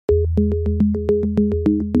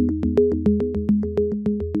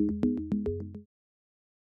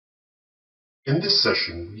In this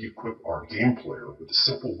session, we equip our game player with a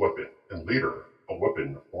simple weapon, and later, a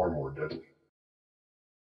weapon far more deadly.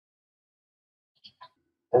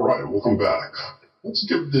 Alright, welcome back. Let's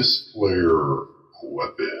give this player a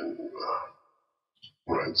weapon.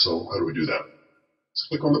 Alright, so how do we do that? Let's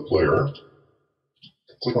click on the player,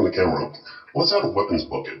 click on the camera. Let's add a weapons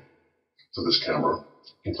bucket to this camera.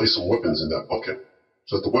 You can place some weapons in that bucket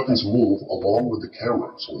so that the weapons move along with the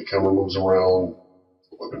camera. So when the camera moves around,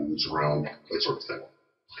 the weapon moves around, that sort of thing.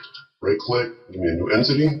 Right click, give me a new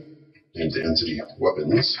entity, name the entity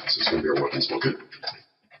weapons. This is going to be our weapons bucket.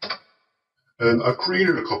 And I've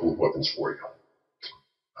created a couple of weapons for you.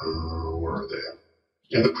 Where are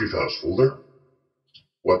they? In the prefabs folder,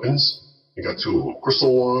 weapons. You got two of them,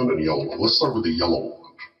 crystal one and a yellow one. Let's start with the yellow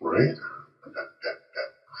one, right?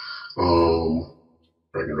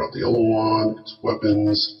 Drag and drop the yellow one, it's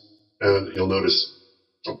weapons, and you'll notice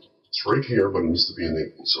it's right here, but it needs to be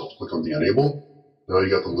enabled. So click on the enable. Now you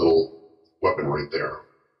got the little weapon right there.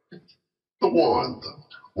 The wand.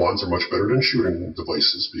 Wands are much better than shooting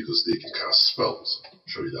devices because they can cast spells. I'll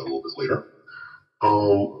show you that a little bit later.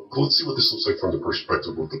 Let's see what this looks like from the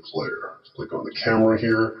perspective of the player. Click on the camera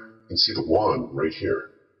here. You can see the wand right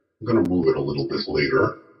here. I'm going to move it a little bit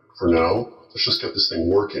later. For now, let's just get this thing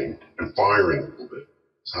working and firing a little bit.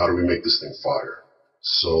 So how do we make this thing fire?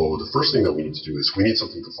 So the first thing that we need to do is we need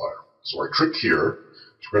something to fire. So I click here.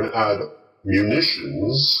 So we're going to add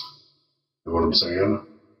munitions. You know what I'm saying?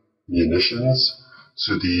 Munitions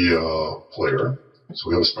to the player. So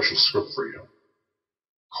we have a special script for you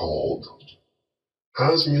called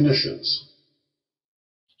Has Munitions.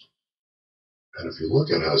 And if you look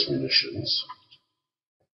at Has Munitions,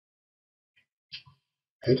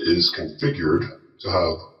 it is configured to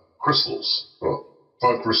have crystals. Well,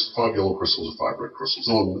 five yellow crystals and 5 red crystals.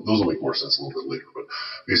 Those will make more sense a little bit later, but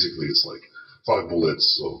basically it's like 5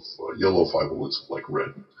 bullets of yellow, 5 bullets of like red.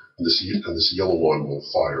 And this yellow one will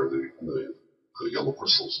fire the yellow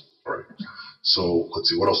crystals. Alright. So let's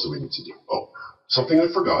see, what else do we need to do? Oh, something I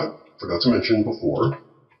forgot to mention before.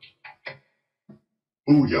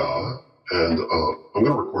 Booyah. And I'm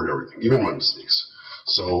going to record everything, even my mistakes.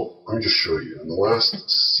 So let me just show you. In the last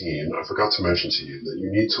scene, I forgot to mention to you that you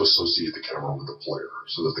need to associate the camera with the player,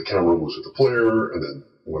 so that the camera moves with the player, and then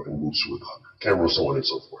the weapon moves with the camera, so on and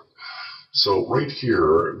so forth. So right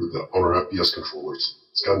here, on our FPS controller,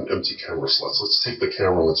 it's got an empty camera slot. So let's take the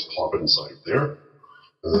camera, let's plop it inside there,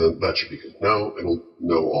 and then that should be good. Now it'll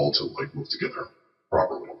know all to like move together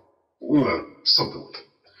properly. Something like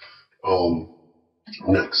that.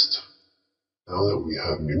 Next. Now that we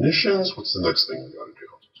have munitions, what's the next thing we gotta do?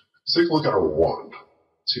 Let's take a look at our wand.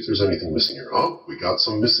 See if there's anything missing here. Oh, we got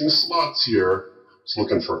some missing slots here. It's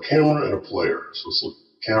looking for a camera and a player. So let's look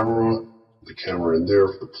at the camera in there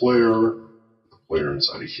for the player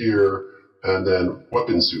inside of here, and then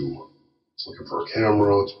weapon zoo. It's looking for a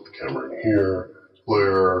camera. Let's put the camera in here,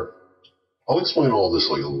 player. I'll explain all this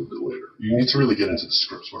like a little bit later. You need to really get into the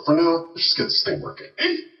scripts, but for now, let's just get this thing working.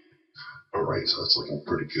 Alright, so that's looking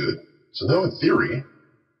pretty good. So now in theory,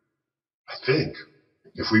 I think,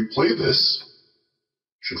 if we play this,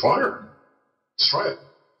 it should fire. Let's try it.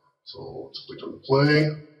 So let's click on the play.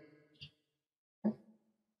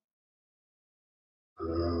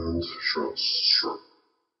 And sure.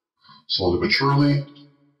 Slowly but surely.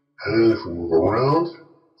 And if we move around,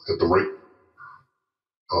 hit the right,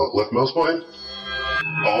 left mouse button.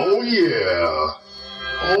 Oh yeah!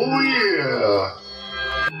 Oh yeah!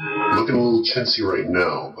 Looking a little chintzy right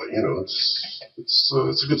now, but you know, it's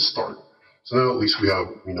a good start. So now at least we have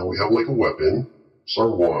like a weapon, it's our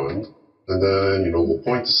wand, and then we'll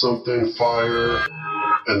point to something, fire,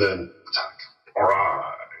 and then attack. All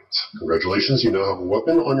right, congratulations, you now have a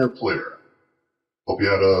weapon on your player. Hope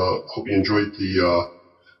you enjoyed the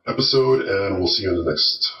episode, and we'll see you in the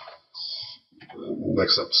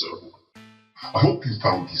next episode. I hope you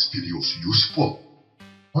found these videos useful.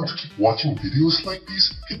 Want to keep watching videos like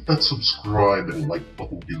these? Hit that subscribe and like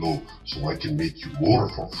button below so I can make you more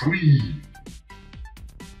for free.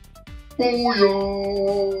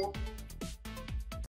 Booyah!